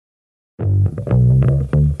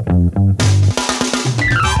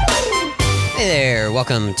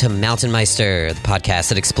Welcome to Mountain Meister, the podcast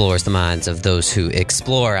that explores the minds of those who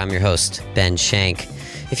explore. I'm your host, Ben Shank.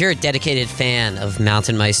 If you're a dedicated fan of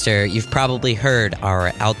Mountain Meister, you've probably heard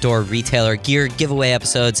our outdoor retailer gear giveaway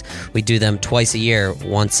episodes. We do them twice a year,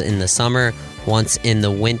 once in the summer, once in the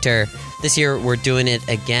winter. This year, we're doing it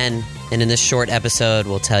again. And in this short episode,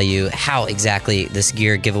 we'll tell you how exactly this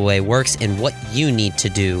gear giveaway works and what you need to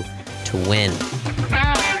do to win.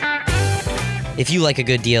 If you like a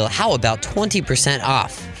good deal, how about 20%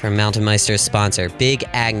 off from Mountain Meister's sponsor, Big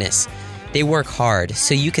Agnes? They work hard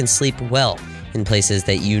so you can sleep well in places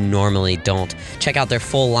that you normally don't. Check out their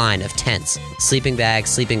full line of tents, sleeping bags,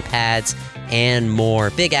 sleeping pads, and more.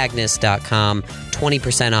 BigAgnes.com,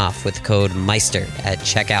 20% off with code Meister at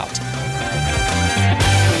checkout.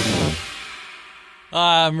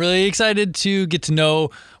 I'm really excited to get to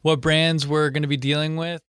know what brands we're going to be dealing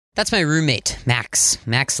with. That's my roommate, Max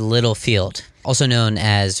Littlefield, also known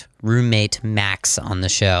as Roommate Max on the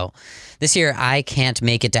show. This year, I can't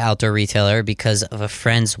make it to Outdoor Retailer because of a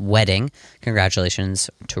friend's wedding. Congratulations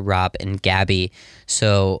to Rob and Gabby.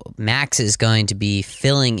 So Max is going to be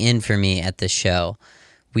filling in for me at the show.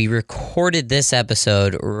 We recorded this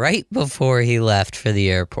episode right before he left for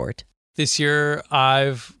the airport. This year,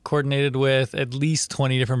 I've coordinated with at least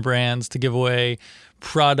 20 different brands to give away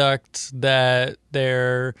products that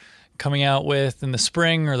they're coming out with in the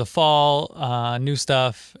spring or the fall, new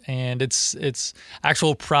stuff, and it's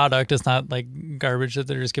actual product. It's not like garbage that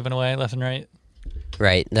they're just giving away left and right.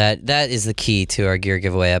 Right. That is the key to our gear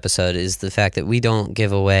giveaway episode, is the fact that we don't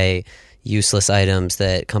give away useless items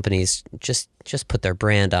that companies just put their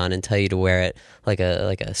brand on and tell you to wear it like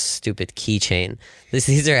a stupid keychain.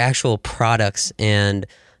 These are actual products, and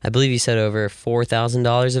I believe you said over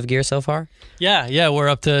 $4,000 of gear so far? Yeah, we're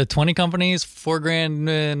up to 20 companies, $4,000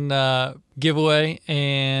 in giveaway,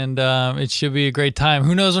 and it should be a great time.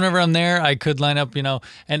 Who knows, whenever I'm there, I could line up,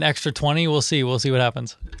 an extra 20. We'll see what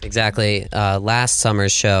happens. Exactly. Last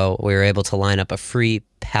summer's show, we were able to line up a free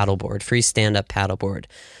paddleboard, free stand-up paddleboard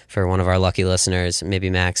for one of our lucky listeners. Maybe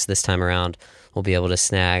Max this time around will be able to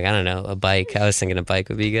snag, I don't know, a bike. I was thinking a bike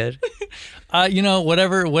would be good.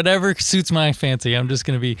 Whatever suits my fancy. I'm just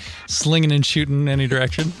going to be slinging and shooting any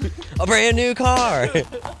direction. A brand new car.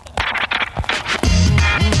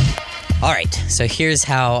 All right, so here's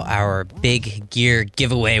how our big gear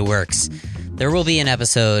giveaway works. There will be an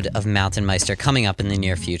episode of Mountain Meister coming up in the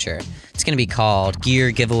near future. It's going to be called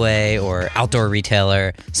Gear Giveaway or Outdoor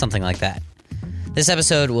Retailer, something like that. This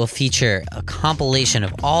episode will feature a compilation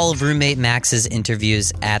of all of Roommate Max's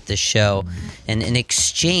interviews at the show, and in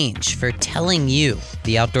exchange for telling you,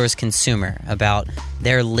 the outdoors consumer, about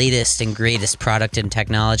their latest and greatest product and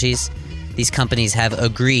technologies, these companies have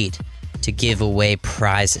agreed to give away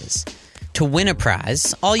prizes. To win a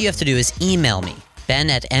prize, all you have to do is email me,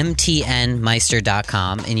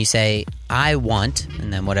 ben@mtnmeister.com, and you say, I want,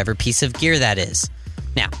 and then whatever piece of gear that is.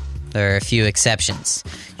 Now, there are a few exceptions.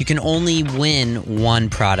 You can only win one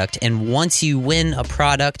product, and once you win a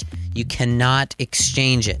product, you cannot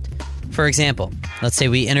exchange it. For example, let's say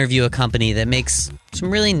we interview a company that makes some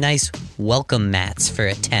really nice welcome mats for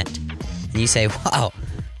a tent. And you say, wow,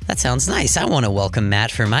 that sounds nice. I want a welcome mat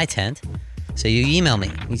for my tent. So you email me.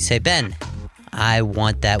 You say, Ben, I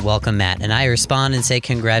want that welcome mat. And I respond and say,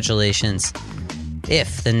 congratulations.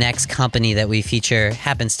 If the next company that we feature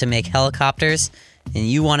happens to make helicopters, and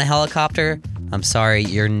you want a helicopter, I'm sorry,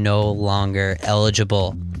 you're no longer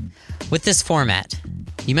eligible. With this format,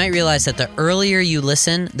 you might realize that the earlier you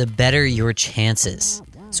listen, the better your chances.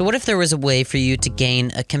 So what if there was a way for you to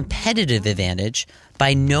gain a competitive advantage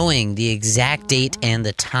by knowing the exact date and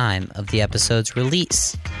the time of the episode's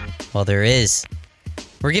release? Well, there is.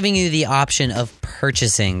 We're giving you the option of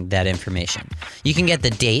purchasing that information. You can get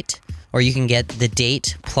the date, or you can get the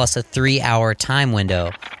date plus a 3-hour time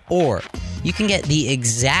window, or you can get the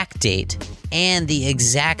exact date and the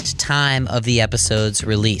exact time of the episode's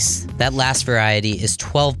release. That last variety is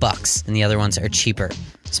 $12, and the other ones are cheaper.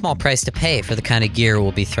 Small price to pay for the kind of gear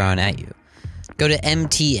we'll be throwing at you. Go to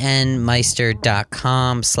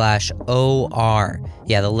mtnmeister.com/OR.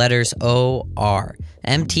 Yeah, the letters OR.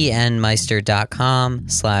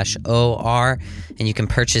 mtnmeister.com/OR, and you can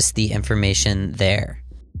purchase the information there.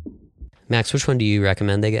 Max, which one do you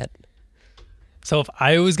recommend they get? So if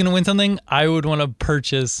I was going to win something, I would want to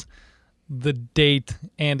purchase the date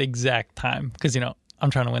and exact time because, I'm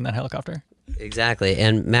trying to win that helicopter. Exactly.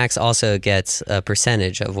 And Max also gets a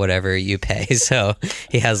percentage of whatever you pay. So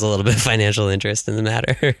he has a little bit of financial interest in the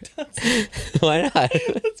matter. Why not?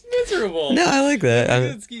 That's miserable. No, I like that.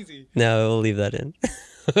 It's skeezy. No, we'll leave that in.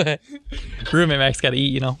 Roommate Max got to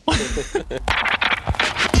eat,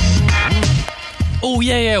 Oh,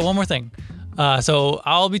 yeah. One more thing. So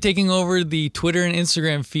I'll be taking over the Twitter and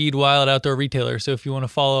Instagram feed while at Outdoor Retailer. So if you want to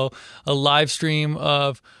follow a live stream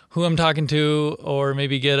of who I'm talking to, or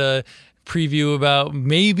maybe get a preview about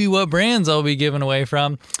maybe what brands I'll be giving away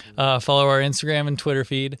from, follow our Instagram and Twitter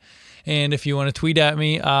feed. And if you want to tweet at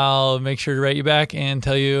me, I'll make sure to write you back and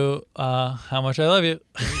tell you how much I love you.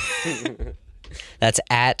 That's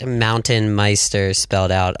at Mountain Meister,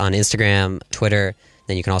 spelled out, on Instagram, Twitter.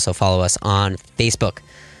 Then you can also follow us on Facebook.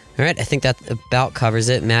 All right, I think that about covers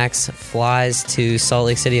it. Max flies to Salt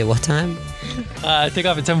Lake City at what time? I take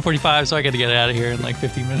off at 7:45, so I got to get out of here in like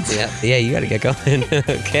 15 minutes. Yeah, you got to get going.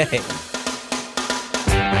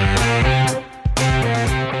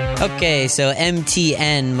 Okay, so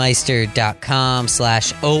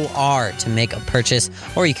mtnmeister.com/OR to make a purchase,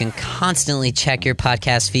 or you can constantly check your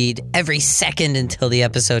podcast feed every second until the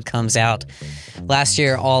episode comes out. Last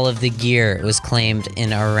year, all of the gear was claimed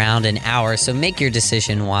in around an hour, so make your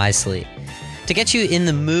decision wisely. To get you in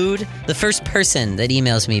the mood, the first person that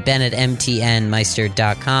emails me, Ben at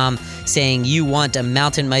mtnmeister.com, saying you want a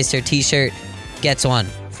Mountain Meister t-shirt, gets one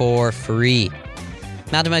for free.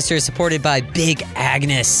 Mountain Meister is supported by Big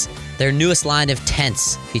Agnes. Their newest line of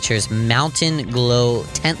tents features Mountain Glow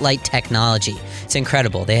tent light technology. It's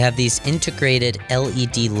incredible. They have these integrated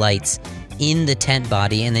LED lights in the tent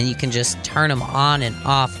body, and then you can just turn them on and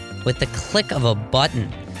off with the click of a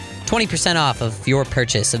button. 20% off of your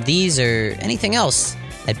purchase of these or anything else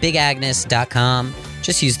at bigagnes.com.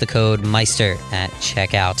 Just use the code Meister at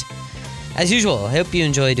checkout. As usual, I hope you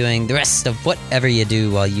enjoy doing the rest of whatever you do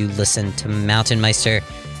while you listen to Mountain Meister.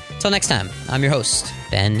 Till next time, I'm your host,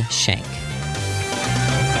 Ben Shank.